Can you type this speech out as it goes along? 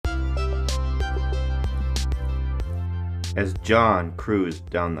As John cruised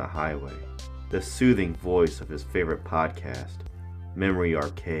down the highway, the soothing voice of his favorite podcast, Memory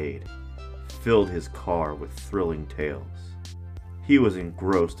Arcade, filled his car with thrilling tales. He was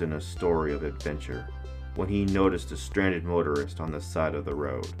engrossed in a story of adventure when he noticed a stranded motorist on the side of the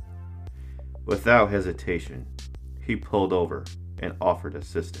road. Without hesitation, he pulled over and offered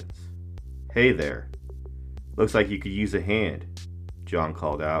assistance. "Hey there. Looks like you could use a hand," John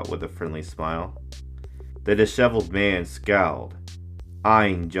called out with a friendly smile. The disheveled man scowled,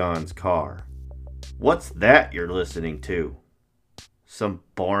 eyeing John's car. "What's that you're listening to? Some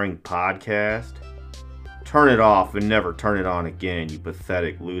boring podcast? Turn it off and never turn it on again, you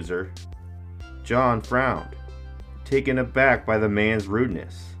pathetic loser." John frowned, taken aback by the man's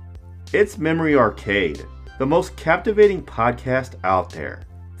rudeness. "It's Memory Arcade, the most captivating podcast out there.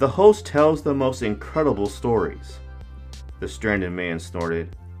 The host tells the most incredible stories." The stranded man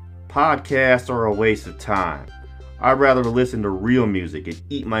snorted. "Podcasts are a waste of time. I'd rather listen to real music and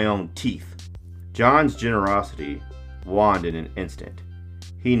eat my own teeth." John's generosity waned in an instant.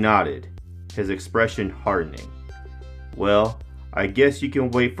 He nodded, his expression hardening. "Well, I guess you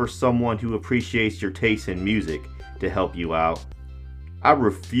can wait for someone who appreciates your taste in music to help you out. I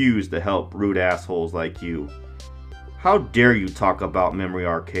refuse to help rude assholes like you. How dare you talk about Memory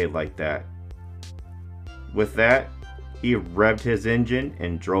Arcade like that?" With that, he revved his engine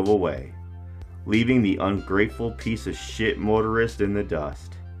and drove away, leaving the ungrateful piece of shit motorist in the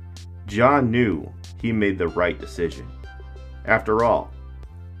dust. John knew he made the right decision. After all,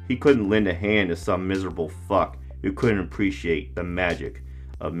 he couldn't lend a hand to some miserable fuck who couldn't appreciate the magic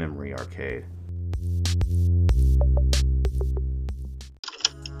of Memory Arcade.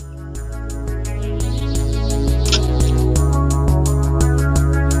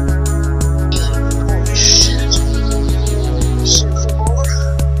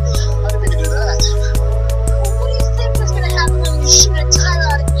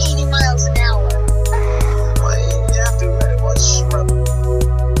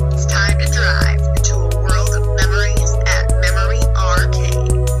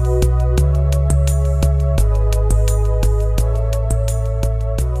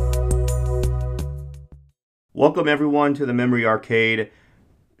 Welcome everyone to the Memory Arcade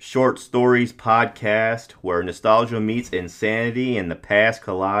Short Stories podcast, where nostalgia meets insanity and the past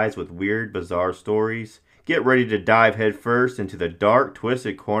collides with weird, bizarre stories. Get ready to dive headfirst into the dark,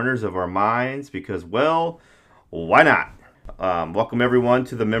 twisted corners of our minds because, well, why not? Welcome everyone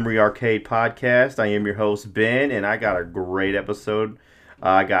to the Memory Arcade podcast. I am your host, Ben, and I got a great episode.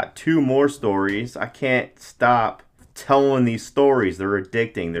 I got two more stories. I can't stop telling these stories. They're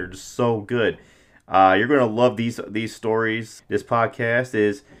addicting. They're just so good. You're gonna love these stories. This podcast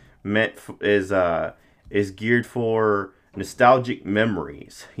is geared for nostalgic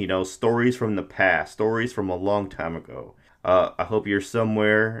memories. You know, stories from the past, stories from a long time ago. I hope you're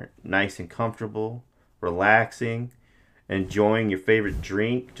somewhere nice and comfortable, relaxing, enjoying your favorite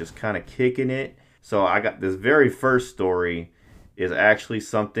drink, just kind of kicking it. So I got this very first story is actually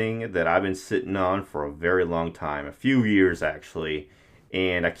something that I've been sitting on for a very long time, a few years actually.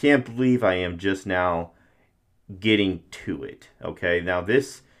 And I can't believe I am just now getting to it. Okay, now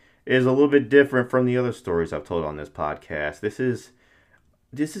this is a little bit different from the other stories I've told on this podcast. This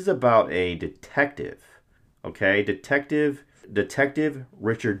is about a detective. Okay, Detective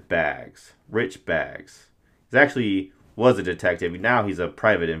Richard Baggs. Rich Baggs. He actually was a detective. Now he's a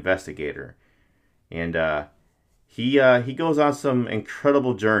private investigator, and he goes on some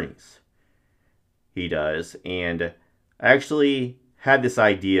incredible journeys. He does, and actually had this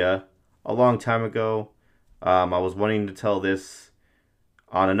idea a long time ago. I was wanting to tell this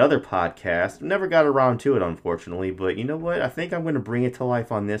on another podcast. Never got around to it, unfortunately. But you know what? I think I'm going to bring it to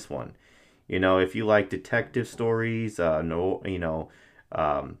life on this one. You know, if you like detective stories, film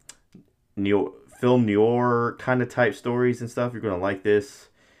noir kind of type stories and stuff, you're going to like this.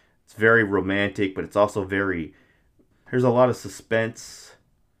 It's very romantic, but it's also there's a lot of suspense,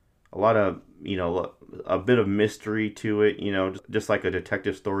 a lot of, a bit of mystery to it, just like a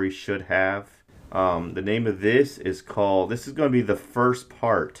detective story should have. The name of this is going to be the first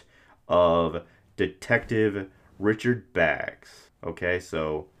part of Detective Richard Baggs. Okay,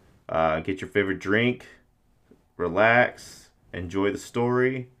 so get your favorite drink, relax, enjoy the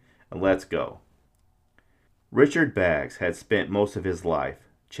story, and let's go. Richard Baggs had spent most of his life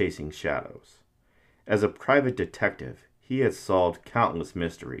chasing shadows. As a private detective, he had solved countless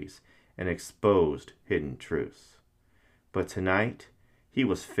mysteries and exposed hidden truths. But tonight, he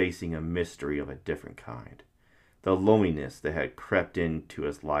was facing a mystery of a different kind. The loneliness that had crept into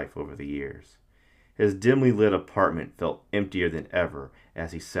his life over the years. His dimly lit apartment felt emptier than ever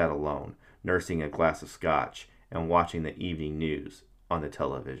as he sat alone, nursing a glass of scotch and watching the evening news on the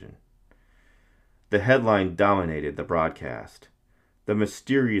television. The headline dominated the broadcast. The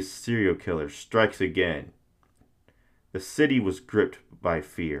mysterious serial killer strikes again. The city was gripped by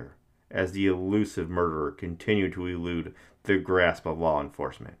fear as the elusive murderer continued to elude the grasp of law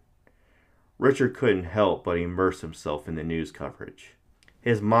enforcement. Richard couldn't help but immerse himself in the news coverage,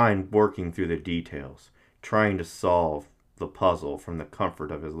 his mind working through the details, trying to solve the puzzle from the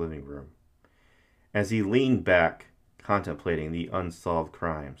comfort of his living room. As he leaned back, contemplating the unsolved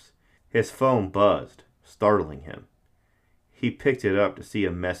crimes, his phone buzzed, startling him. He picked it up to see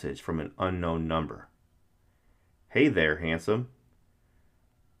a message from an unknown number. "Hey there, handsome.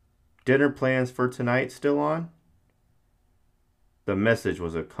 Dinner plans for tonight still on?" The message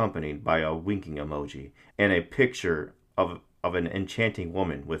was accompanied by a winking emoji and a picture of an enchanting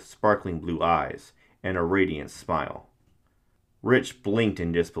woman with sparkling blue eyes and a radiant smile. Rich blinked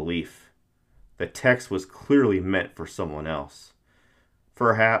in disbelief. The text was clearly meant for someone else.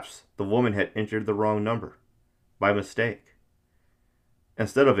 Perhaps the woman had entered the wrong number, by mistake.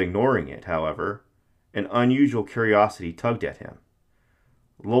 Instead of ignoring it, however, an unusual curiosity tugged at him.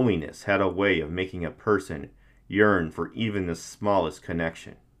 Loneliness had a way of making a person yearn for even the smallest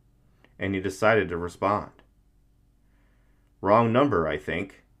connection, and he decided to respond. "Wrong number, I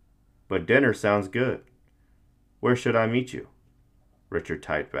think, but dinner sounds good. Where should I meet you?" Richard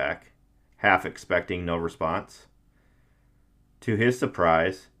typed back, half expecting no response. To his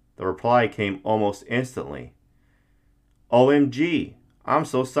surprise, the reply came almost instantly. "OMG, I'm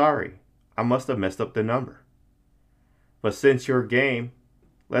so sorry. I must have messed up the number. But since you're game,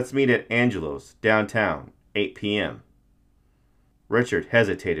 let's meet at Angelo's, downtown, 8 p.m. Richard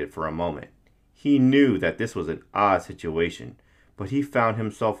hesitated for a moment. He knew that this was an odd situation, but he found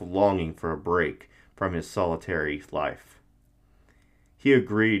himself longing for a break from his solitary life. He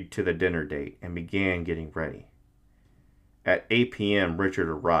agreed to the dinner date and began getting ready. At 8 p.m., Richard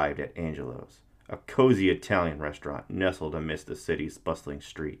arrived at Angelo's, a cozy Italian restaurant nestled amidst the city's bustling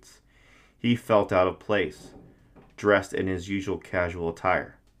streets. He felt out of place, dressed in his usual casual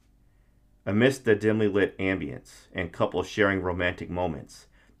attire. Amidst the dimly lit ambience and couples sharing romantic moments,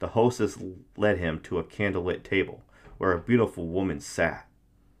 the hostess led him to a candlelit table where a beautiful woman sat,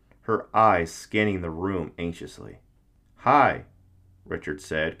 her eyes scanning the room anxiously. "Hi," Richard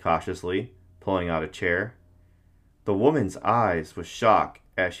said cautiously, pulling out a chair. The woman's eyes with shock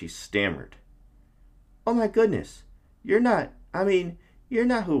as she stammered. "Oh my goodness, you're not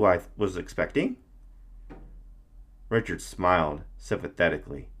who I was expecting." Richard smiled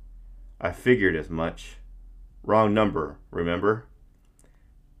sympathetically. "I figured as much. Wrong number, remember?"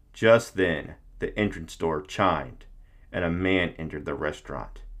 Just then, the entrance door chimed, and a man entered the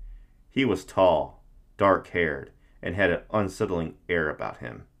restaurant. He was tall, dark-haired, and had an unsettling air about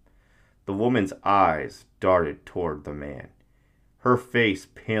him. The woman's eyes darted toward the man, her face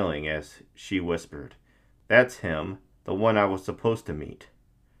paling as she whispered, "That's him, the one I was supposed to meet."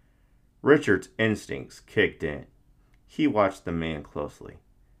 Richard's instincts kicked in. He watched the man closely,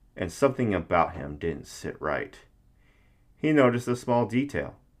 and something about him didn't sit right. He noticed a small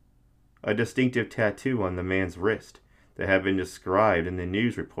detail, a distinctive tattoo on the man's wrist that had been described in the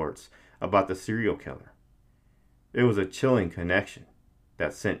news reports about the serial killer. It was a chilling connection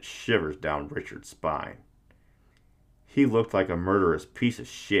that sent shivers down Richard's spine. He looked like a murderous piece of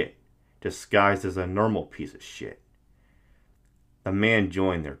shit, disguised as a normal piece of shit. The man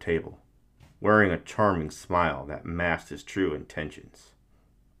joined their table, wearing a charming smile that masked his true intentions.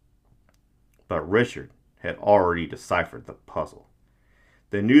 But Richard had already deciphered the puzzle.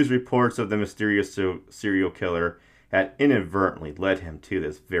 The news reports of the mysterious serial killer had inadvertently led him to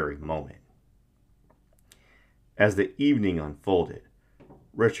this very moment. As the evening unfolded,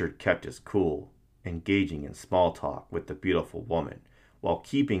 Richard kept his cool, engaging in small talk with the beautiful woman while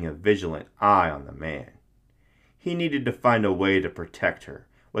keeping a vigilant eye on the man. He needed to find a way to protect her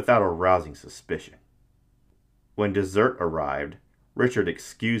without arousing suspicion. When dessert arrived, Richard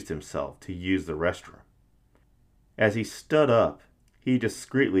excused himself to use the restroom. As he stood up, he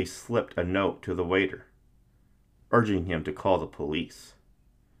discreetly slipped a note to the waiter, urging him to call the police.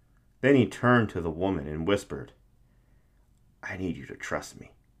 Then he turned to the woman and whispered, "I need you to trust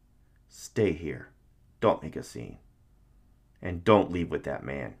me. Stay here. Don't make a scene. And don't leave with that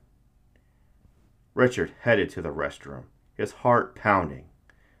man." Richard headed to the restroom, his heart pounding.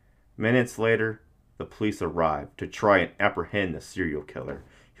 Minutes later, the police arrived to try and apprehend the serial killer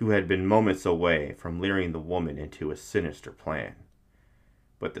who had been moments away from luring the woman into a sinister plan.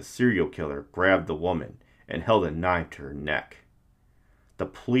 But the serial killer grabbed the woman and held a knife to her neck. The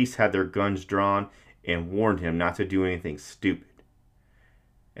police had their guns drawn and warned him not to do anything stupid.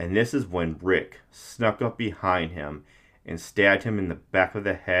 And this is when Rick snuck up behind him and stabbed him in the back of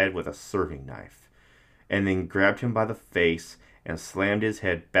the head with a serving knife, and then grabbed him by the face and slammed his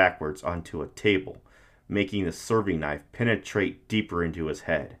head backwards onto a table, making the serving knife penetrate deeper into his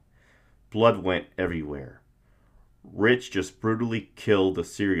head. Blood went everywhere. Rich just brutally killed the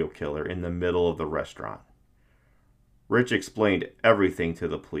serial killer in the middle of the restaurant. Rich explained everything to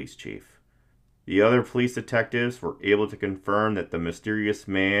the police chief. The other police detectives were able to confirm that the mysterious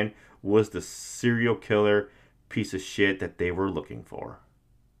man was the serial killer piece of shit that they were looking for.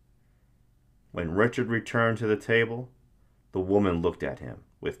 When Richard returned to the table, the woman looked at him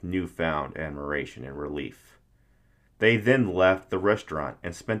with newfound admiration and relief. They then left the restaurant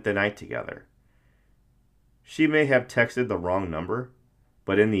and spent the night together. She may have texted the wrong number,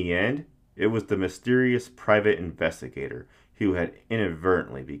 but in the end, it was the mysterious private investigator who had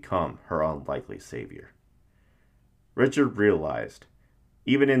inadvertently become her unlikely savior. Richard realized,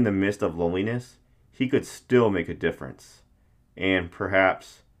 even in the midst of loneliness, he could still make a difference, and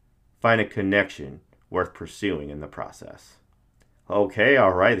perhaps find a connection worth pursuing in the process. Okay,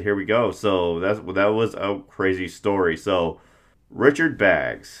 alright, here we go. So that was a crazy story. So, Richard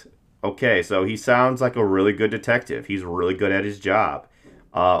Baggs. Okay, so he sounds like a really good detective. He's really good at his job.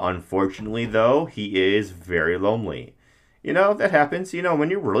 Unfortunately, though, he is very lonely. That happens. When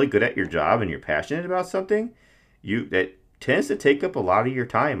you're really good at your job and you're passionate about something, that tends to take up a lot of your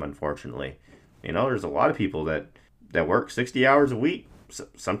time, unfortunately. There's a lot of people that work 60 hours a week,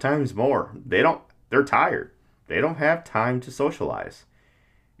 sometimes more. They're tired. They don't have time to socialize.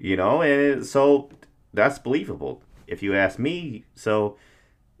 And so that's believable, if you ask me. So,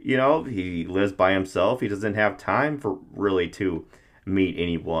 he lives by himself. He doesn't have time for really to meet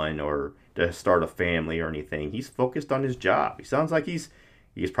anyone or to start a family or anything. He's focused on his job. He sounds like he's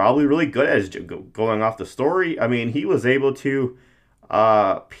probably really good at his going off the story. I mean, he was able to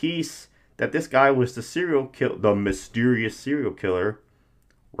piece that this guy was the mysterious serial killer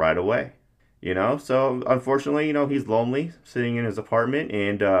right away. So unfortunately, he's lonely sitting in his apartment,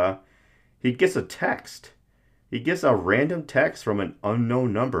 and he gets a text. He gets a random text from an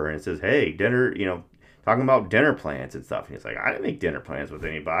unknown number, and it says, "Hey, dinner," talking about dinner plans and stuff. And he's like, "I didn't make dinner plans with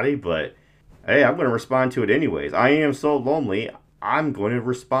anybody, but hey, I'm going to respond to it anyways. I am so lonely, I'm going to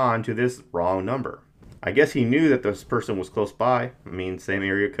respond to this wrong number." I guess he knew that this person was close by. I mean, same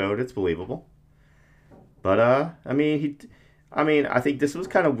area code. It's believable. But, I think this was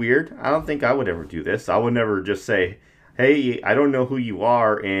kind of weird. I don't think I would ever do this. I would never just say, "Hey, I don't know who you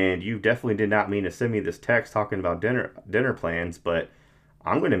are, and you definitely did not mean to send me this text talking about dinner plans, but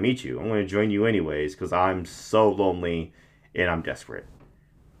I'm going to meet you. I'm going to join you anyways because I'm so lonely and I'm desperate."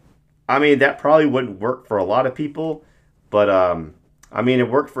 I mean, that probably wouldn't work for a lot of people, but, it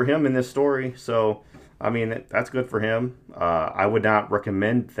worked for him in this story, so, that's good for him. I would not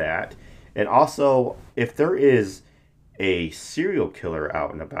recommend that. And also, if there is a serial killer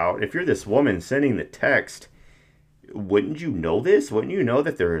out and about, if you're this woman sending the text, wouldn't you know this? Wouldn't you know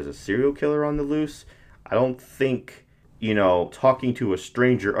that there is a serial killer on the loose? I don't think, talking to a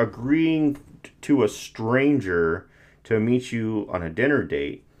stranger, agreeing to a stranger to meet you on a dinner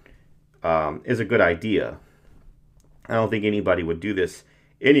date is a good idea. I don't think anybody would do this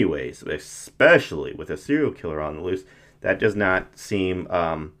anyways, especially with a serial killer on the loose. That does not seem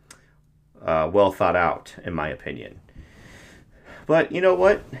well thought out, in my opinion. But you know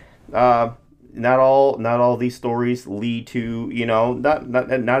what? Not all these stories lead to,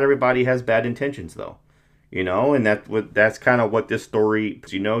 not everybody has bad intentions, though. And that's kind of what this story,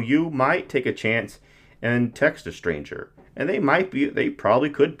 you might take a chance and text a stranger, and they probably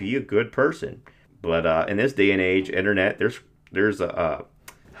could be a good person. But in this day and age, internet, there's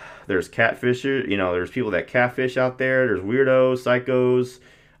catfishers, there's people that catfish out there. There's weirdos, psychos,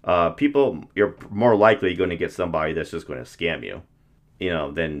 people. You're more likely going to get somebody that's just going to scam you,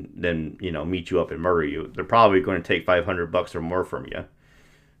 than meet you up and murder you. They're probably going to take $500 or more from you.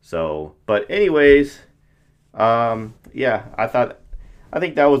 So, but anyways, I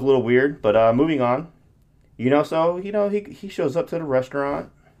think that was a little weird. But moving on, he shows up to the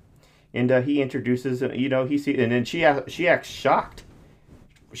restaurant, and he introduces, he sees, and then she acts shocked.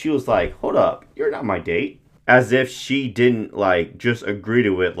 She was like, "Hold up, you're not my date." As if she didn't, just agree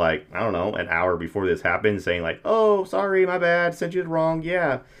to it, I don't know, an hour before this happened, saying, "Oh, sorry, my bad, sent you the wrong,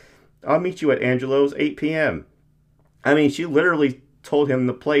 yeah. I'll meet you at Angelo's, 8 p.m. I mean, she literally told him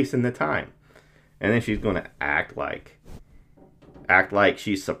the place and the time. And then she's going to act like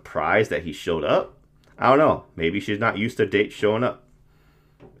she's surprised that he showed up. I don't know. Maybe she's not used to dates showing up.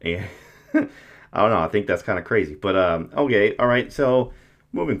 And I don't know. I think that's kind of crazy. But, okay, all right. So,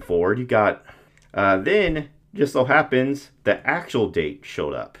 moving forward, you got... then Just so happens the actual date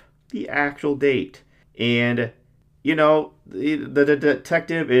showed up. The actual date. And, the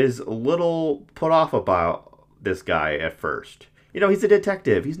detective is a little put off about this guy at first. He's a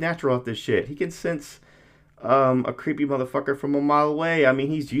detective. He's natural at this shit. He can sense a creepy motherfucker from a mile away. I mean,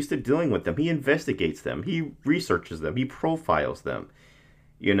 he's used to dealing with them. He investigates them. He researches them. He profiles them.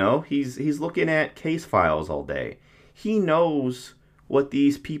 He's looking at case files all day. He knows what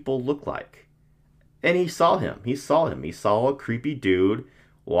these people look like. And he saw him. He saw a creepy dude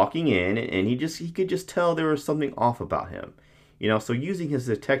walking in, and he could just tell there was something off about him. So using his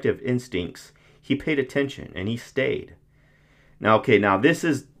detective instincts, he paid attention and he stayed. Now, this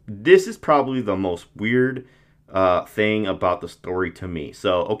is probably the most weird thing about the story to me.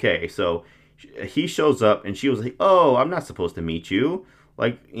 So he shows up and she was like, "Oh, I'm not supposed to meet you."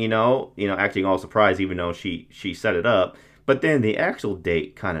 Like, acting all surprised even though she set it up. But then the actual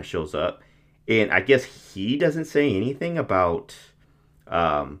date kind of shows up, and I guess he doesn't say anything about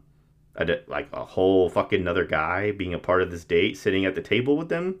a whole fucking another guy being a part of this date, sitting at the table with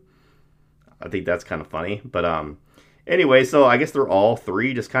them. I think that's kind of funny. But anyway, so I guess they're all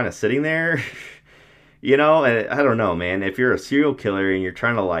three just kind of sitting there. And I don't know, man. If you're a serial killer and you're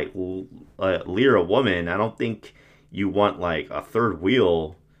trying to lure a woman, I don't think you want like a third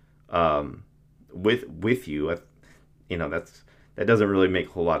wheel with you. That doesn't really make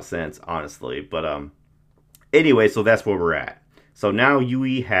a whole lot of sense, honestly. But anyway, so that's where we're at. So now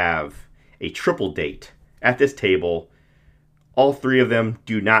we have a triple date at this table. All three of them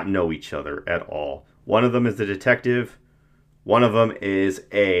do not know each other at all. One of them is the detective. One of them is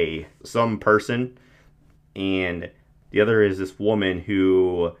some person. And the other is this woman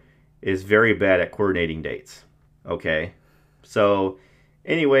who is very bad at coordinating dates. Okay. So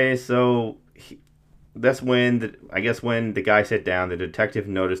anyway, that's when when the guy sat down, the detective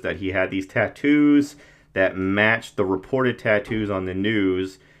noticed that he had these tattoos that matched the reported tattoos on the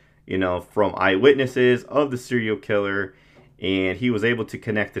news, from eyewitnesses of the serial killer. And he was able to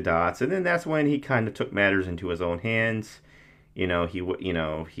connect the dots. And then that's when he kind of took matters into his own hands. He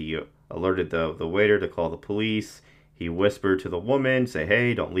alerted the waiter to call the police. He whispered to the woman, say,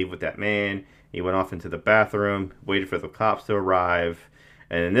 "Hey, don't leave with that man." He went off into the bathroom, waited for the cops to arrive.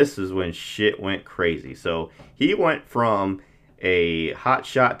 And this is when shit went crazy. So he went from a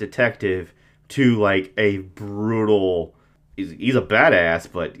hotshot detective to like a brutal... He's a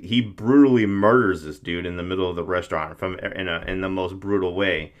badass, but he brutally murders this dude in the middle of the restaurant in the most brutal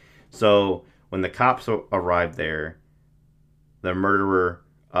way. So when the cops arrive there, the murderer,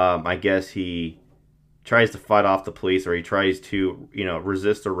 I guess he tries to fight off the police, or he tries to,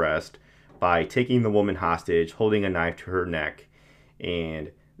 resist arrest by taking the woman hostage, holding a knife to her neck.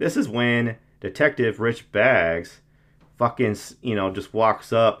 And this is when Detective Rich Baggs fucking, just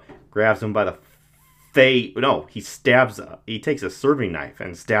walks up, grabs him by the face. No, he takes a serving knife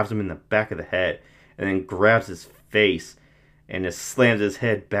and stabs him in the back of the head, and then grabs his face and just slams his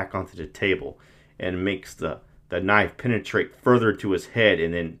head back onto the table and makes the knife penetrate further to his head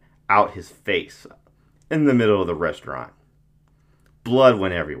and then out his face in the middle of the restaurant. Blood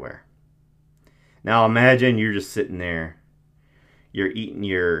went everywhere. Now imagine you're just sitting there. You're eating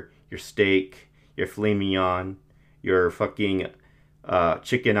your steak, your filet mignon, your fucking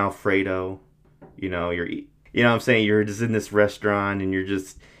chicken Alfredo. What I'm saying? You're just in this restaurant and you're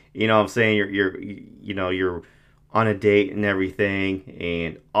just, what I'm saying? You're on a date and everything,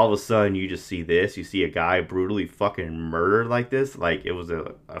 and all of a sudden you just see this. You see a guy brutally fucking murdered like this, like it was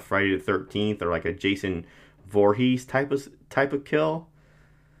a Friday the 13th or like a Jason Voorhees type of kill.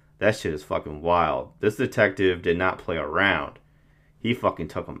 That shit is fucking wild. This detective did not play around. He fucking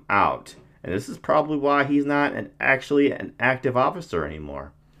took him out. And this is probably why he's not actually an active officer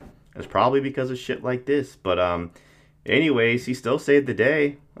anymore. It's probably because of shit like this. But anyways, he still saved the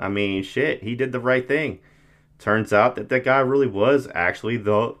day. I mean, shit, he did the right thing. Turns out that guy really was actually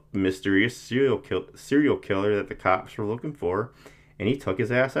the mysterious serial killer that the cops were looking for. And he took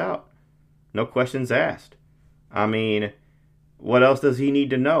his ass out. No questions asked. I mean, what else does he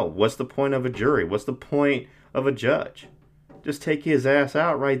need to know? What's the point of a jury? What's the point of a judge? Just take his ass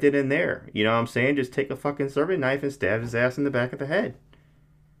out right then and there. You know what I'm saying? Just take a fucking serving knife and stab his ass in the back of the head.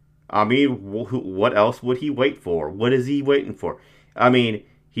 I mean, what else would he wait for? What is he waiting for? I mean,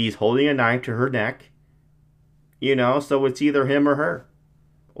 he's holding a knife to her neck. So it's either him or her.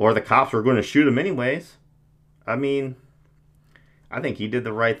 Or the cops were going to shoot him anyways. I mean, I think he did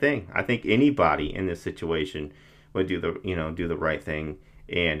the right thing. I think anybody in this situation would do the right thing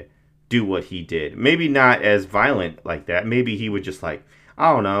and do what he did. Maybe not as violent like that. Maybe he would just I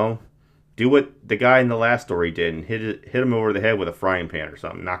don't know, do what the guy in the last story did and hit him over the head with a frying pan or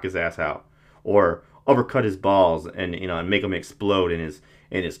something, knock his ass out. Or overcut his balls and and make him explode in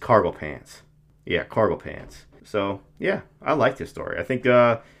his cargo pants. Yeah, cargo pants. So yeah, I like this story. I think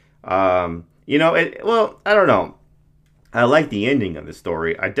well, I don't know. I like the ending of the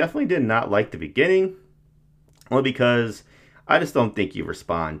story. I definitely did not like the beginning, only because I just don't think you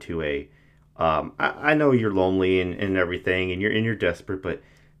respond to a. I know you're lonely and everything, and you're desperate, but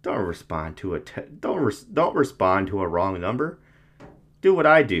don't respond to don't respond to a wrong number. Do what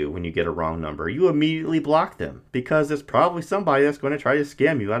I do when you get a wrong number. You immediately block them because there's probably somebody that's going to try to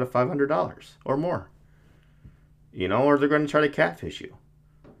scam you out of $500 or more. Or they're going to try to catfish you.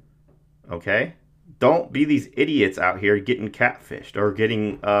 Okay? Don't be these idiots out here getting catfished or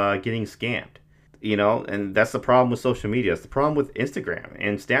getting scammed. And that's the problem with social media. It's the problem with Instagram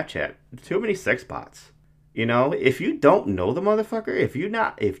and Snapchat. Too many sex bots. If you don't know the motherfucker, if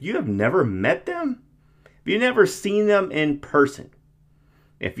you have never met them, if you've never seen them in person,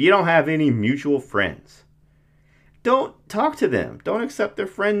 if you don't have any mutual friends, don't talk to them. Don't accept their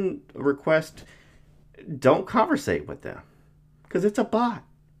friend request. Don't conversate with them. Because it's a bot.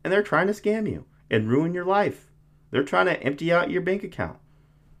 And they're trying to scam you and ruin your life. They're trying to empty out your bank account.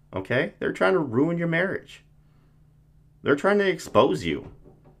 Okay? They're trying to ruin your marriage. They're trying to expose you.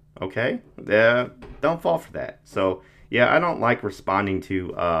 Okay? Don't fall for that. So, yeah, I don't like responding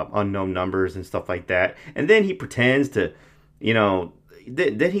to unknown numbers and stuff like that. And then he pretends to,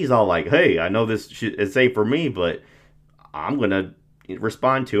 then he's all like, hey, I know this is safe for me, but I'm going to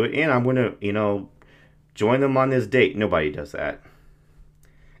respond to it and I'm going to, join them on this date. Nobody does that.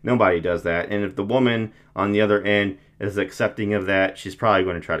 Nobody does that. And if the woman on the other end is accepting of that, she's probably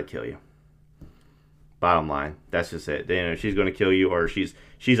going to try to kill you. Bottom line, that's just it. She's going to kill you, or she's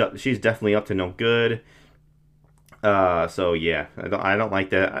definitely up to no good. So yeah, I don't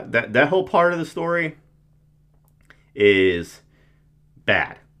like that. That whole part of the story is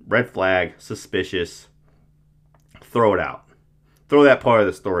bad. Red flag, suspicious. Throw it out. Throw that part of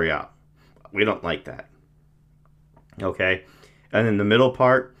the story out. We don't like that. Okay? And then the middle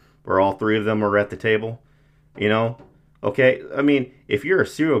part, where all three of them are at the table, okay? I mean, if you're a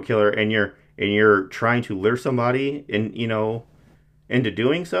serial killer and you're trying to lure somebody into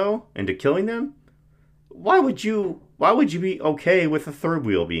doing so, into killing them, why would you be okay with a third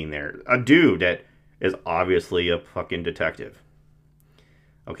wheel being there? A dude that is obviously a fucking detective.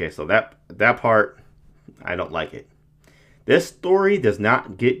 Okay, so that part, I don't like it. This story does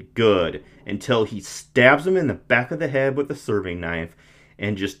not get good until he stabs him in the back of the head with a serving knife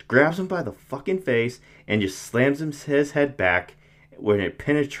and just grabs him by the fucking face and just slams his head back when it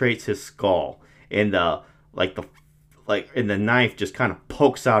penetrates his skull. And the knife just kind of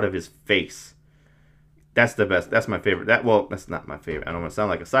pokes out of his face. That's the best. That's my favorite. That's not my favorite. I don't want to sound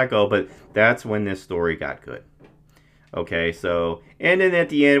like a psycho, but that's when this story got good. Okay, so, and then at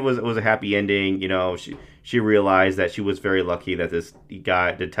the end it was a happy ending. She realized that she was very lucky that this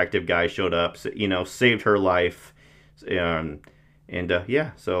detective guy showed up, saved her life.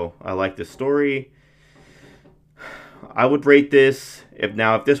 Yeah, so I like this story. I would rate this, if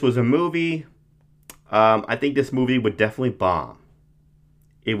this was a movie, I think this movie would definitely bomb.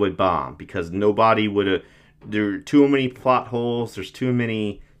 It would bomb because nobody would there are too many plot holes, there's too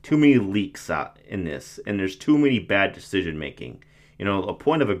many leaks out in this, and there's too many bad decision making. A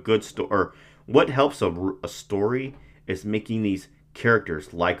point of a good story, or what helps a story is making these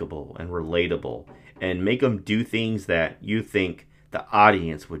characters likable and relatable and make them do things that you think the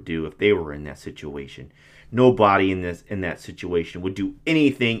audience would do if they were in that situation. Nobody in that situation would do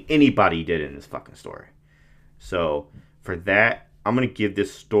anything anybody did in this fucking story. So for that, I'm gonna give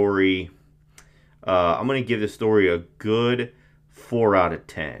this story a good 4 out of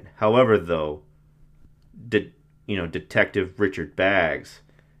 10. However, though, Detective Richard Baggs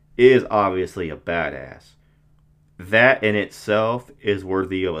is obviously a badass. That in itself is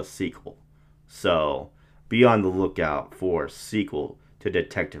worthy of a sequel. So be on the lookout for a sequel to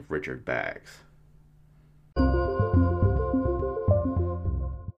Detective Richard Baggs.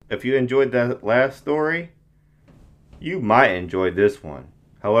 If you enjoyed that last story, you might enjoy this one.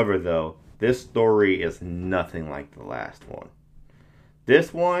 However, though, this story is nothing like the last one.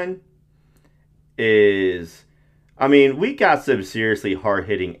 This one is, we got some seriously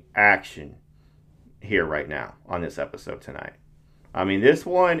hard-hitting action here right now on this episode tonight. This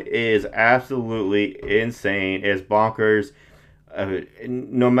one is absolutely insane. It's bonkers.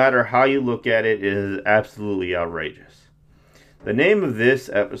 No matter how you look at it, it is absolutely outrageous. The name of this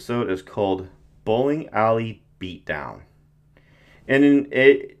episode is called Bowling Alley Beatdown. And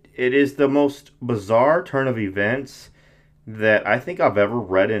it is the most bizarre turn of events that I think I've ever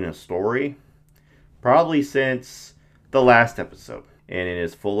read in a story. Probably since the last episode. and it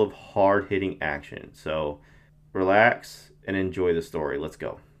is full of hard-hitting action. So relax and enjoy the story. Let's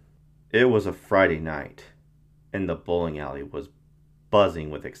go. It was a Friday night, and the bowling alley was buzzing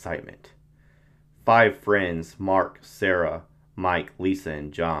with excitement. 5 friends, Mark, Sarah, Mike, Lisa,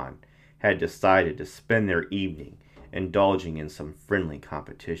 and John, had decided to spend their evening indulging in some friendly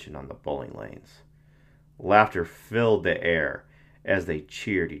competition on the bowling lanes. Laughter filled the air as they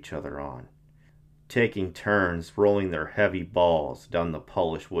cheered each other on, taking turns rolling their heavy balls down the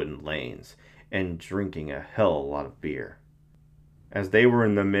polished wooden lanes and drinking a hell of a lot of beer. As they were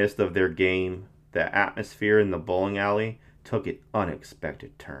in the midst of their game, the atmosphere in the bowling alley took an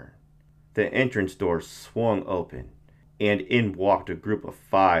unexpected turn. The entrance door swung open, and in walked a group of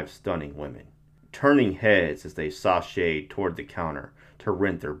 5 stunning women, turning heads as they sashayed toward the counter to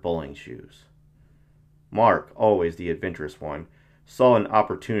rent their bowling shoes. Mark, always the adventurous one, saw an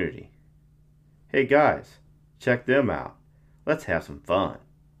opportunity. "Hey guys, check them out. Let's have some fun,"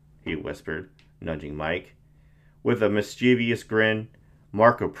 he whispered, nudging Mike. With a mischievous grin,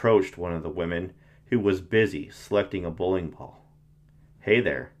 Mark approached one of the women who was busy selecting a bowling ball. "Hey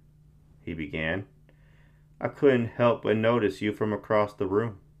there," he began. "I couldn't help but notice you from across the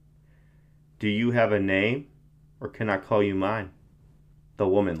room. Do you have a name, or can I call you mine?" The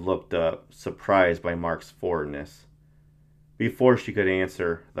woman looked up, surprised by Mark's forwardness. Before she could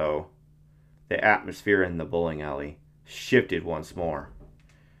answer, though, the atmosphere in the bowling alley shifted once more.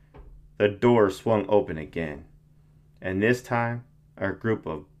 The door swung open again, and this time a group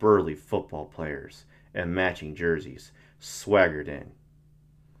of burly football players in matching jerseys swaggered in.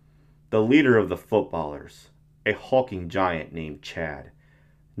 The leader of the footballers, a hulking giant named Chad,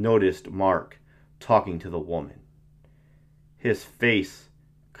 noticed Mark talking to the woman. His face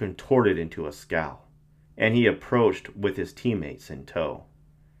contorted into a scowl, and he approached with his teammates in tow.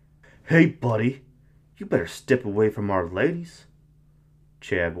 "Hey, buddy, you better step away from our ladies,"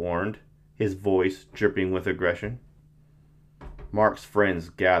 Chad warned, his voice dripping with aggression. Mark's friends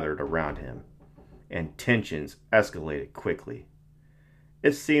gathered around him, and tensions escalated quickly.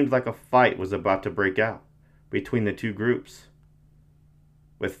 It seemed like a fight was about to break out between the two groups.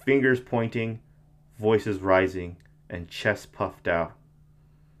 With fingers pointing, voices rising, and chests puffed out.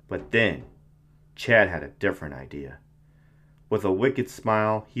 But then, Chad had a different idea. With a wicked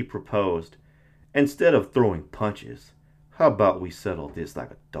smile, he proposed, "Instead of throwing punches, how about we settle this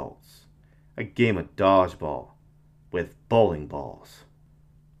like adults? A game of dodgeball with bowling balls."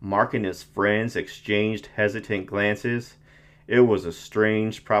 Mark and his friends exchanged hesitant glances. It was a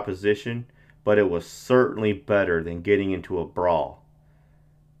strange proposition, but it was certainly better than getting into a brawl.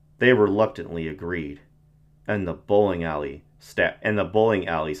 They reluctantly agreed, and the bowling alley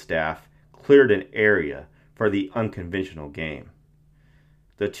staff cleared an area for the unconventional game.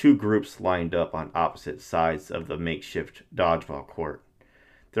 The two groups lined up on opposite sides of the makeshift dodgeball court,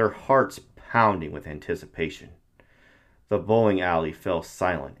 their hearts pounding with anticipation. The bowling alley fell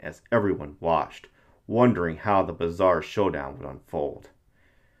silent as everyone watched, wondering how the bizarre showdown would unfold.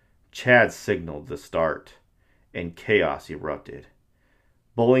 Chad signaled the start, and chaos erupted.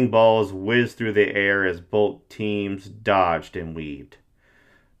 Bowling balls whizzed through the air as both teams dodged and weaved,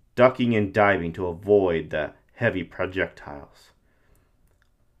 ducking and diving to avoid the heavy projectiles.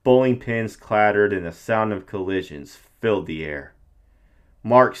 Bowling pins clattered and the sound of collisions filled the air.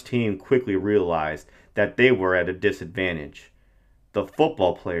 Mark's team quickly realized that they were at a disadvantage. The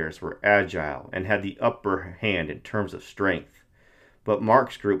football players were agile and had the upper hand in terms of strength, but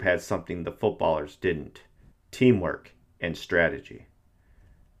Mark's group had something the footballers didn't: teamwork and strategy.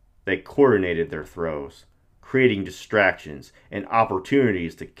 They coordinated their throws, creating distractions and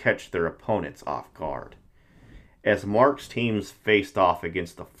opportunities to catch their opponents off guard. As Mark's teams faced off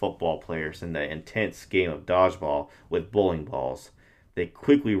against the football players in the intense game of dodgeball with bowling balls, they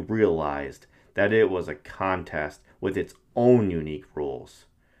quickly realized that it was a contest with its own unique rules.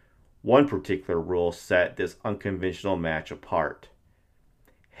 One particular rule set this unconventional match apart.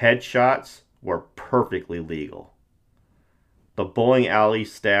 Headshots were perfectly legal. The bowling alley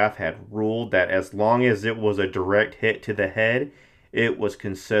staff had ruled that as long as it was a direct hit to the head, it was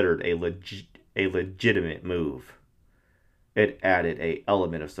considered a legitimate move. It added an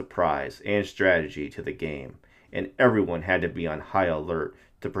element of surprise and strategy to the game, and everyone had to be on high alert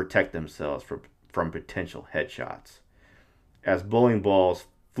to protect themselves from potential headshots. As bowling balls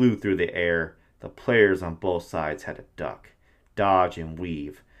flew through the air, the players on both sides had to duck, dodge, and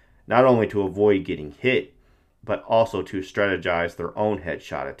weave, not only to avoid getting hit, but also to strategize their own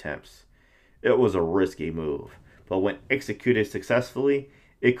headshot attempts. It was a risky move, but when executed successfully,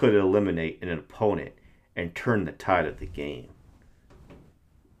 it could eliminate an opponent and turn the tide of the game.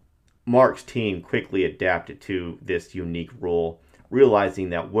 Mark's team quickly adapted to this unique rule, realizing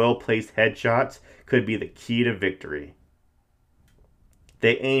that well-placed headshots could be the key to victory.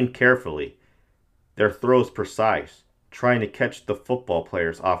 They aimed carefully, their throws precise, trying to catch the football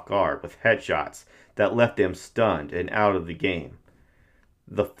players off guard with headshots that left them stunned and out of the game.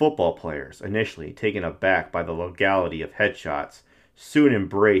 The football players, initially taken aback by the legality of headshots, soon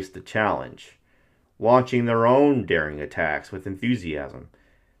embraced the challenge, launching their own daring attacks with enthusiasm.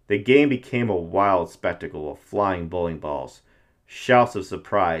 The game became a wild spectacle of flying bowling balls, shouts of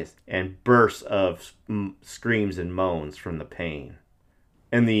surprise, and bursts of screams and moans from the pain.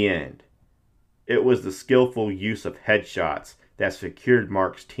 In the end, it was the skillful use of headshots that secured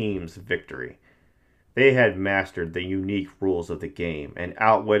Mark's team's victory. They had mastered the unique rules of the game and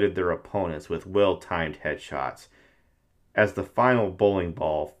outwitted their opponents with well-timed headshots. As the final bowling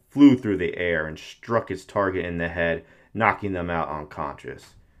ball flew through the air and struck its target in the head, knocking them out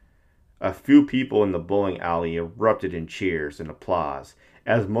unconscious. A few people in the bowling alley erupted in cheers and applause,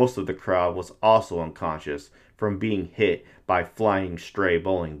 as most of the crowd was also unconscious from being hit by flying stray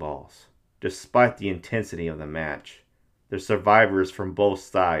bowling balls. Despite the intensity of the match, the survivors from both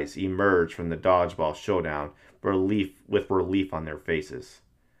sides emerged from the dodgeball showdown with relief on their faces.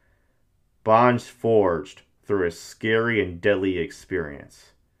 Bonds forged through a scary and deadly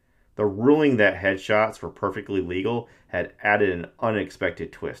experience. The ruling that headshots were perfectly legal had added an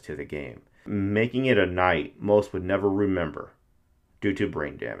unexpected twist to the game, making it a night most would never remember due to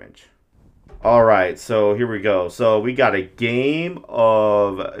brain damage. Alright, so here we go. So we got a game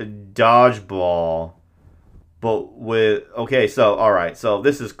of dodgeball, but with, okay, so, alright, so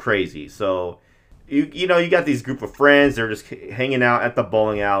this is crazy. So, you know, you got these group of friends, they're just hanging out at the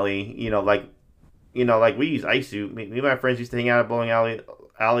bowling alley, like I used to, me and my friends used to hang out at bowling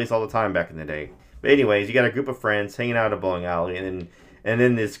alleys all the time back in the day. But anyways, you got a group of friends hanging out at a bowling alley, and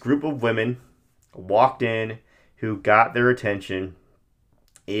then this group of women walked in who got their attention,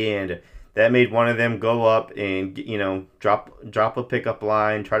 and that made one of them go up and, drop a pickup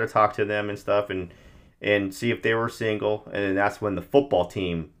line, try to talk to them and stuff, and see if they were single. And then that's when the football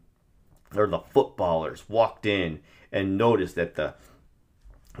team, or the footballers, walked in and noticed that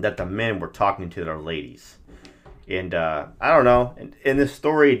the men were talking to their ladies. And I don't know. In this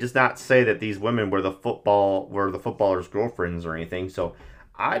story, it does not say that these women were the footballers' girlfriends or anything. So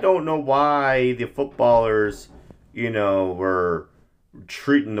I don't know why the footballers, were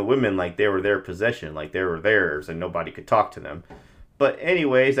treating the women like they were their possession, like they were theirs, and nobody could talk to them. But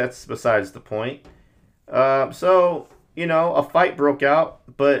anyways, that's besides the point. So a fight broke out.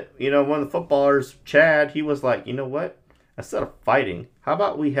 But one of the footballers, Chad, he was like, you know what? Instead of fighting, how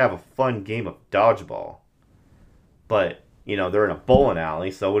about we have a fun game of dodgeball? But, they're in a bowling alley,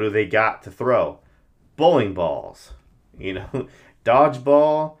 so what do they got to throw? Bowling balls.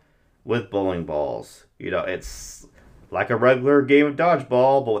 Dodgeball with bowling balls. It's like a regular game of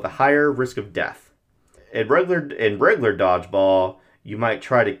dodgeball, but with a higher risk of death. In regular dodgeball, you might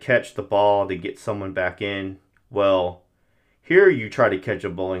try to catch the ball to get someone back in. Well, here you try to catch a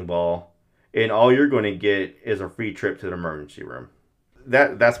bowling ball, and all you're going to get is a free trip to the emergency room.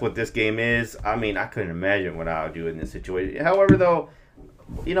 That's what this game is. I mean, I couldn't imagine what I would do in this situation. However, though,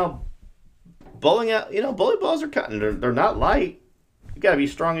 bowling balls are cutting. They're not light. You gotta be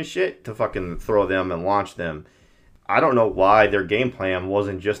strong as shit to fucking throw them and launch them. I don't know why their game plan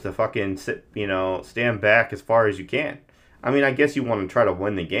wasn't just to fucking stand back as far as you can. I mean, I guess you want to try to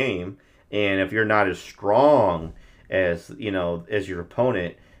win the game, and if you're not as strong as your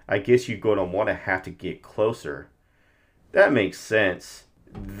opponent, I guess you're going to want to have to get closer. That makes sense.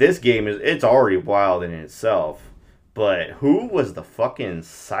 This game it's already wild in itself, but who was the fucking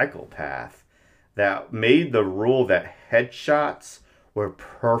psychopath that made the rule that headshots were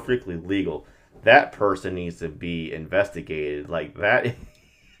perfectly legal? That person needs to be investigated. Like that.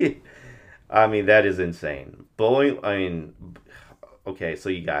 I mean, that is insane. Okay, so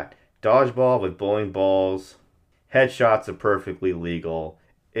you got dodgeball with bowling balls. Headshots are perfectly legal.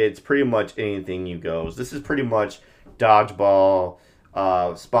 It's pretty much anything you goes. This is pretty much dodgeball,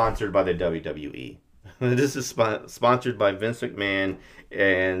 sponsored by the WWE. This is sponsored by Vince McMahon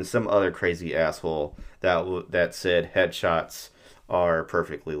and some other crazy asshole that said headshots are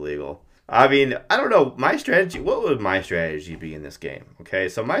perfectly legal. I mean, I don't know. What would my strategy be in this game? Okay,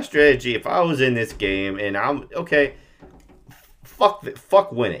 so my strategy, if I was in this game, and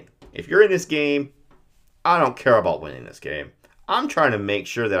fuck winning. If you're in this game, I don't care about winning this game. I'm trying to make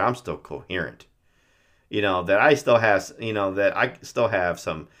sure that I'm still coherent. That I still have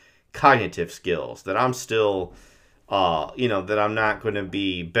some cognitive skills, that I'm still, that I'm not going to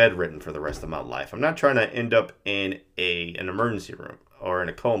be bedridden for the rest of my life. I'm not trying to end up in an emergency room or in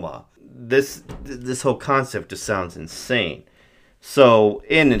a coma. This whole concept just sounds insane. So,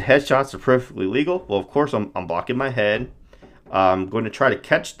 and headshots are perfectly legal. Well, of course, I'm blocking my head. I'm going to try to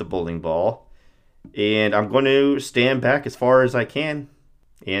catch the bowling ball, and I'm going to stand back as far as I can.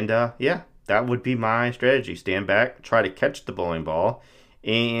 And yeah, that would be my strategy. Stand back, try to catch the bowling ball,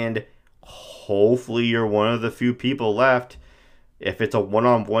 and hopefully you're one of the few people left. If it's a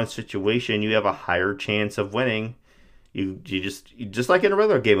one-on-one situation, you have a higher chance of winning. You just like in a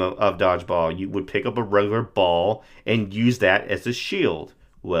regular game of dodgeball, you would pick up a regular ball and use that as a shield.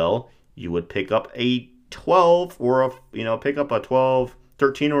 Well, you would pick up a 12 or pick up a 12,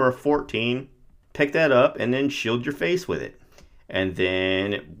 13 or a 14, pick that up and then shield your face with it. And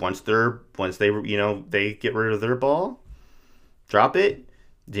then once they get rid of their ball, drop it,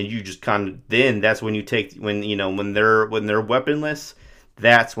 then you just that's when you take when they're weaponless,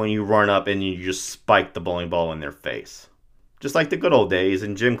 that's when you run up and you just spike the bowling ball in their face. Just like the good old days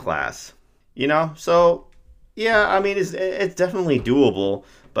in gym class. So yeah, I mean it's definitely doable,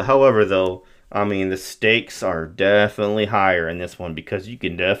 but however though, I mean the stakes are definitely higher in this one because you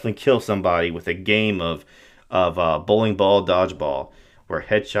can definitely kill somebody with a game of bowling ball dodgeball where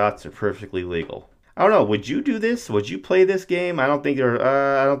headshots are perfectly legal. I don't know. Would you do this? Would you play this game? I don't think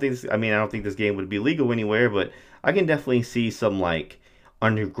I don't think. I don't think this game would be legal anywhere. But I can definitely see some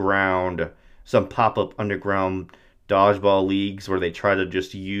some pop-up underground dodgeball leagues where they try to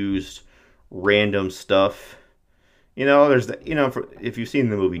just use random stuff. If you've seen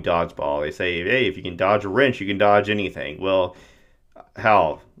the movie Dodgeball, they say, hey, if you can dodge a wrench, you can dodge anything. Well,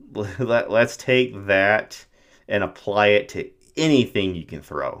 hell, let's take that and apply it to anything you can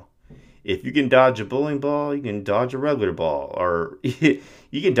throw. If you can dodge a bowling ball, you can dodge a regular ball, or you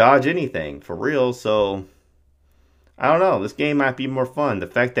can dodge anything for real. So I don't know. This game might be more fun. The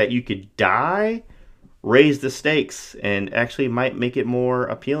fact that you could die raise the stakes and actually might make it more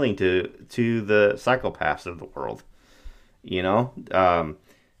appealing to the psychopaths of the world.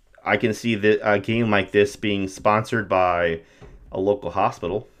 I can see that a game like this being sponsored by a local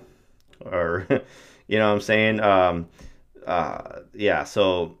hospital, or you know what I'm saying. Yeah.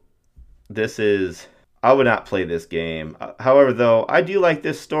 So. I would not play this game. However, though, I do like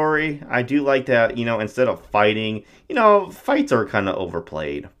this story. I do like that, instead of fighting, fights are kind of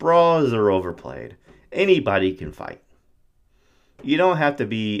overplayed. Brawls are overplayed. Anybody can fight. You don't have to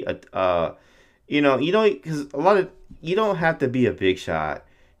be you don't have to be a big shot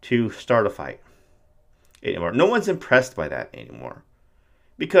to start a fight anymore. No one's impressed by that anymore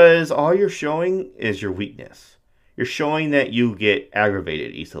because all you're showing is your weakness. You're showing that you get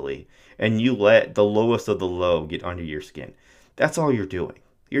aggravated easily and you let the lowest of the low get under your skin. That's all you're doing.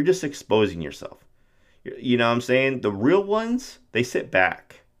 You're just exposing yourself. You know what I'm saying? The real ones, they sit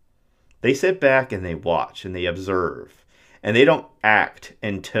back. They sit back and they watch and they observe. And they don't act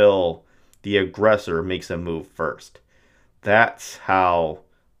until the aggressor makes a move first. That's how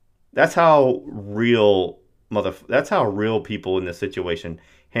real people in this situation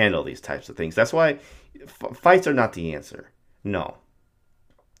handle these types of things. That's why fights are not the answer. No.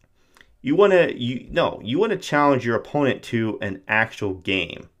 You want to challenge your opponent to an actual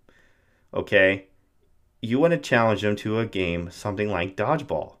game. Okay? You want to challenge them to a game, something like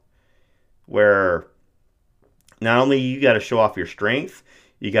dodgeball, where not only you got to show off your strength,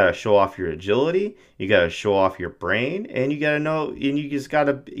 you got to show off your agility, you got to show off your brain, and you just got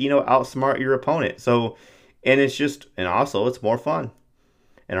to, outsmart your opponent. So, and also it's more fun.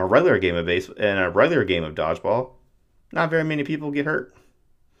 In a regular game of dodgeball, not very many people get hurt.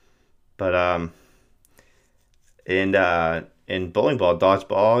 But in bowling ball,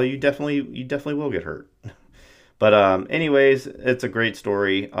 dodgeball, you definitely will get hurt. But anyways, it's a great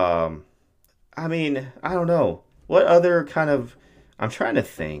story. I don't know what other kind of. I'm trying to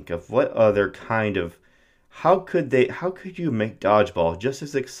think of what other kind of. How could you make dodgeball just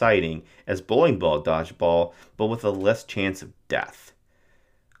as exciting as bowling ball dodgeball, but with a less chance of death?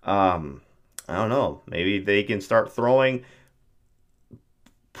 I don't know. Maybe they can start throwing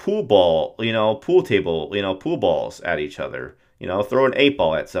pool balls at each other. Throw an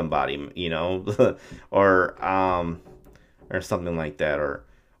 8-ball at somebody, or something like that,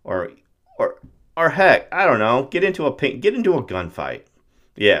 or heck, I don't know, get into a gunfight.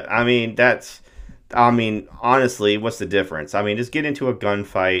 Yeah, honestly, what's the difference? Just get into a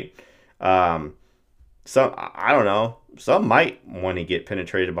gunfight. I don't know. Some might want to get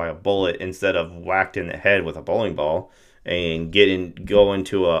penetrated by a bullet instead of whacked in the head with a bowling ball and go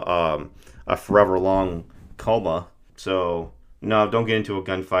into a forever long coma. So no, don't get into a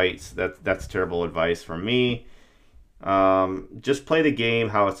gunfight. That's terrible advice from me. Just play the game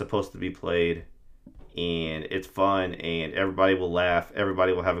how it's supposed to be played, and it's fun, and everybody will laugh.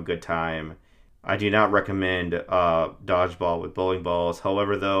 Everybody will have a good time. I do not recommend dodgeball with bowling balls.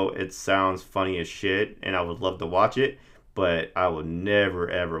 However, though, it sounds funny as shit, and I would love to watch it, but I would never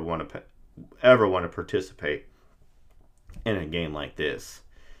ever want to participate in a game like this.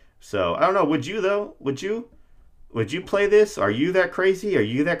 So I don't know. Would you though? Would you? Would you play this? Are you that crazy? Are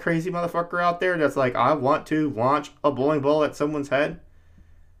you that crazy motherfucker out there that's like, I want to launch a bowling ball at someone's head?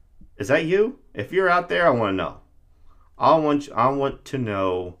 Is that you? If you're out there, I want to know. I want to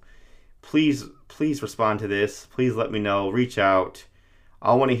know. Please respond to this. Please let me know. Reach out.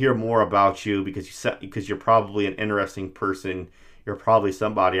 I want to hear more about you because you're probably an interesting person. You're probably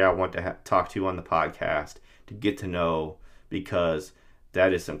somebody I want to talk to on the podcast to get to know, because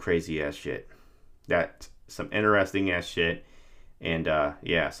that is some crazy ass shit. That's some interesting ass shit. And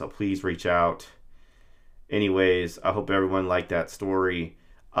yeah, so please reach out. Anyways, I hope everyone liked that story.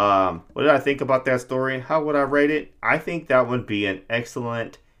 What did I think about that story? How would I rate it? I think that would be an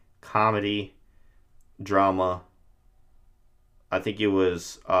excellent comedy drama. I think it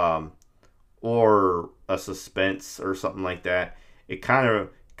was or a suspense or something like that. It kind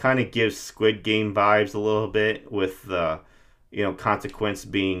of gives Squid Game vibes a little bit, with the consequence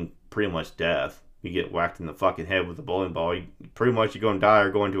being pretty much death. You get whacked in the fucking head with a bowling ball. Pretty much you're going to die or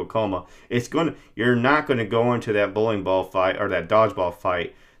go into a coma. You're not going to go into that bowling ball fight or that dodgeball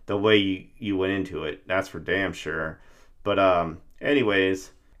fight the way you went into it. That's for damn sure. But anyways,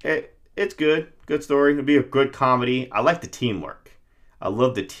 it's good. Good story. It'll be a good comedy. I like the teamwork. I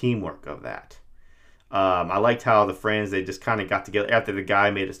love the teamwork of that. I liked how the friends, they just kind of got together after the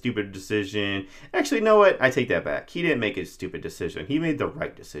guy made a stupid decision. Actually, you know what? I take that back. He didn't make a stupid decision. He made the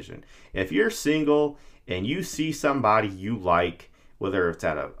right decision. If you're single and you see somebody you like, whether it's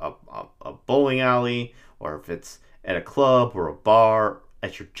at a bowling alley or if it's at a club or a bar,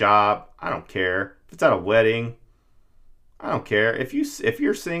 at your job, I don't care. If it's at a wedding, I don't care. If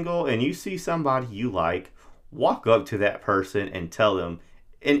you're single and you see somebody you like, walk up to that person and tell them,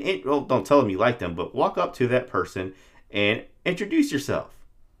 well, don't tell them you like them, but walk up to that person and introduce yourself.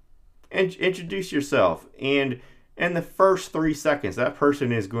 And introduce yourself. And in the first 3 seconds, that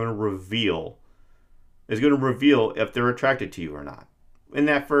person is going to reveal if they're attracted to you or not. In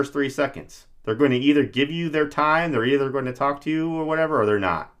that first 3 seconds, they're going to either give you their time, they're either going to talk to you or whatever, or they're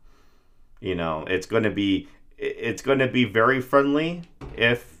not. It's going to be very friendly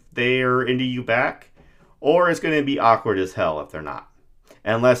if they're into you back, or it's going to be awkward as hell if they're not.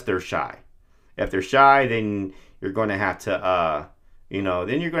 Unless they're shy. If they're shy, then you're going to have to,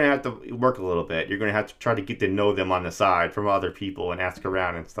 then you're going to have to work a little bit. You're going to have to try to get to know them on the side from other people and ask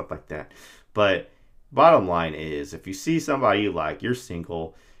around and stuff like that. But bottom line is, if you see somebody you like, you're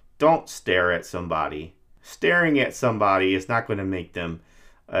single, don't stare at somebody. Staring at somebody is not going to make them,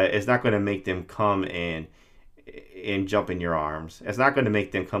 come and jump in your arms. It's not going to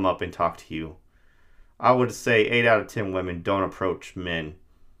make them come up and talk to you. I would say 8 out of 10 women don't approach men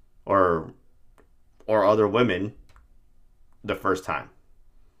or other women the first time.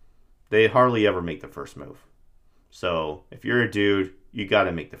 They hardly ever make the first move. So if you're a dude, you got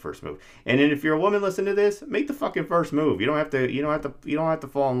to make the first move. And then if you're a woman, listen to this, make the fucking first move. You don't have to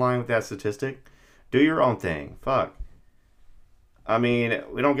fall in line with that statistic. Do your own thing. Fuck. I mean,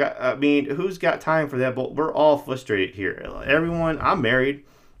 who's got time for that? But we're all frustrated here. Everyone, I'm married.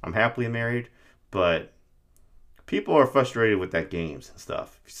 I'm happily married. But people are frustrated with that games and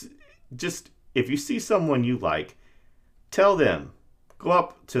stuff. Just, if you see someone you like, tell them. Go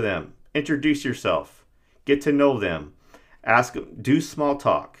up to them. Introduce yourself. Get to know them. Ask them. Do small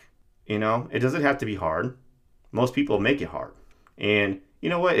talk. It doesn't have to be hard. Most people make it hard. And you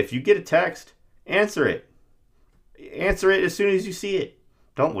know what? If you get a text, answer it. Answer it as soon as you see it.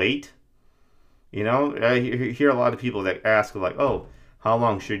 Don't wait. I hear a lot of people that ask, like, oh, how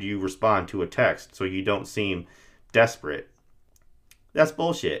long should you respond to a text so you don't seem desperate? That's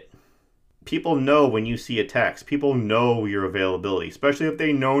bullshit. People know when you see a text. People know your availability, especially if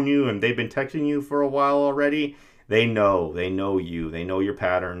they've known you and they've been texting you for a while already. They know you. They know your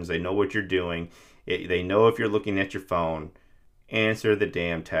patterns. They know what you're doing. They know if you're looking at your phone. Answer the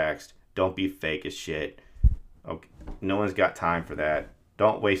damn text. Don't be fake as shit. Okay. No one's got time for that.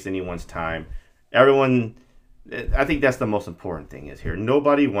 Don't waste anyone's time. I think that's the most important thing is here.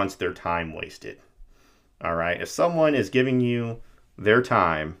 Nobody wants their time wasted. All right. If someone is giving you their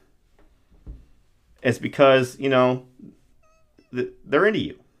time, it's because, they're into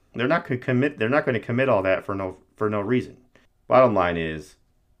you. They're not going to commit. They're not going to commit all that for no reason. Bottom line is,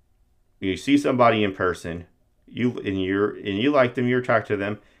 you see somebody in person, you like them, you're attracted to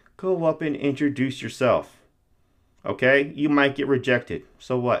them, go up and introduce yourself. Okay? You might get rejected.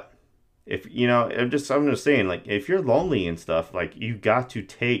 So what? If I'm just saying, like, if you're lonely and stuff, like, you got to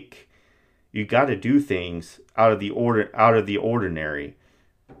take You got to do things out of the ordinary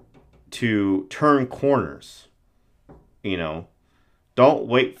to turn corners. You know, don't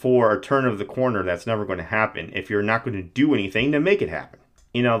wait for a turn of the corner that's never going to happen if you're not going to do anything to make it happen.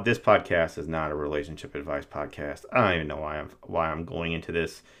 You know, this podcast is not a relationship advice podcast. I don't even know why I'm going into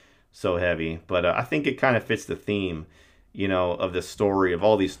this so heavy, but I think it kind of fits the theme, you know, of the story, of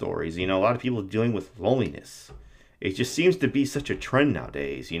all these stories. You know, a lot of people dealing with loneliness. It just seems to be such a trend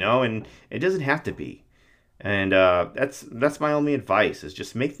nowadays, you know, and it doesn't have to be. And that's my only advice, is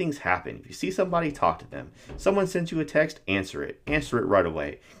just make things happen. If you see somebody, talk to them. Someone sends you a text, answer it. Answer it right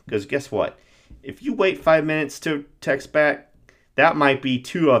away. Because guess what? If you wait 5 minutes to text back, that might be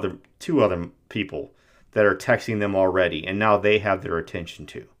two other people that are texting them already, and now they have their attention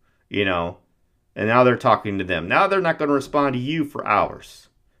too, you know, and now they're talking to them. Now they're not going to respond to you for hours.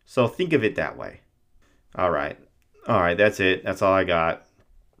 So think of it that way. All right, that's it. That's all I got.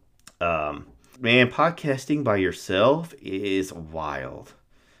 Man, podcasting by yourself is wild.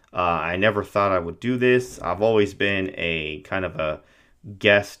 I never thought I would do this. I've always been a kind of a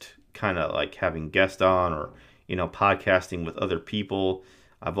guest, kind of like having guests on, or you know, podcasting with other people.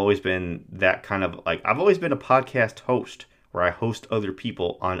 I've always been that kind of like, I've always been a podcast host where I host other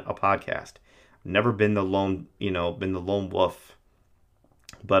people on a podcast. I've never been the lone wolf.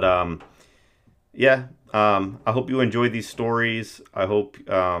 But I hope you enjoyed these stories. I hope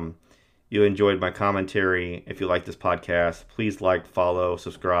you enjoyed my commentary. If you like this podcast, please like, follow,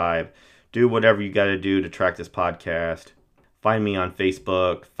 subscribe, do whatever you got to do to track this podcast. Find me on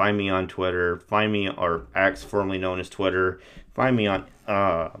Facebook, find me on Twitter, find me, or X, formerly known as Twitter. Find me on,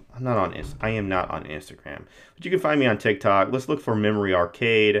 I am not on Instagram, but you can find me on TikTok. Let's look for Memory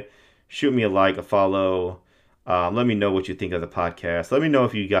Arcade. Shoot me a like, a follow. Let me know what you think of the podcast. Let me know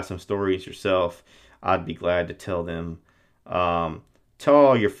if you got some stories yourself. I'd be glad to tell them. Tell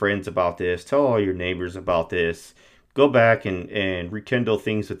all your friends about this. Tell all your neighbors about this. Go back and rekindle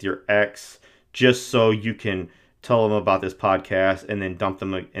things with your ex, just so you can tell them about this podcast and then dump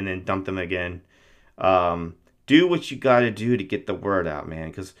them again. Do what you got to do to get the word out, man.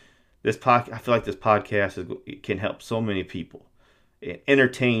 Because I feel like this podcast can help so many people. It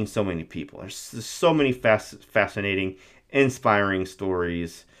entertains so many people. There's so many fascinating, inspiring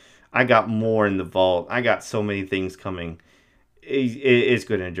stories. I got more in the vault. I got so many things coming. It's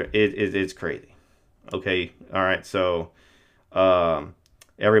good to enjoy. It's crazy. Okay. All right. So,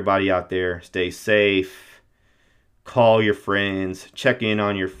 everybody out there, stay safe. Call your friends, check in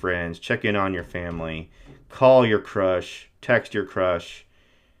on your friends, check in on your family, call your crush, text your crush.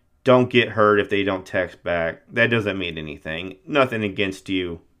 Don't get hurt if they don't text back. That doesn't mean anything. Nothing against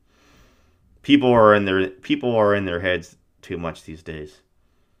you. People are in their heads too much these days.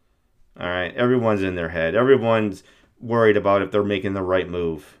 All right, everyone's in their head. Everyone's worried about if they're making the right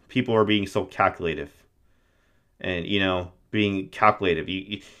move. People are being so calculative. And, you know, being calculative.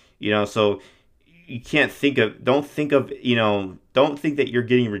 You know, so you don't think that you're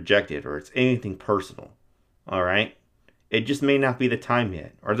getting rejected or it's anything personal. All right. It just may not be the time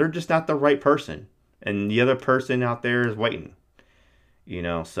yet, or they're just not the right person. And the other person out there is waiting, you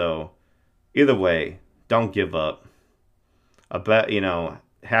know, so either way, don't give up.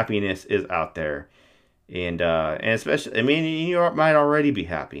 Happiness is out there. And especially, I mean, you might already be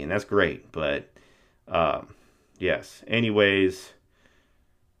happy and that's great, but, yes. Anyways,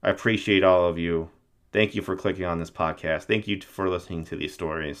 I appreciate all of you. Thank you for clicking on this podcast. Thank you for listening to these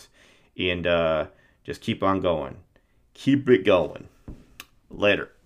stories. And just keep on going. Keep it going. Later.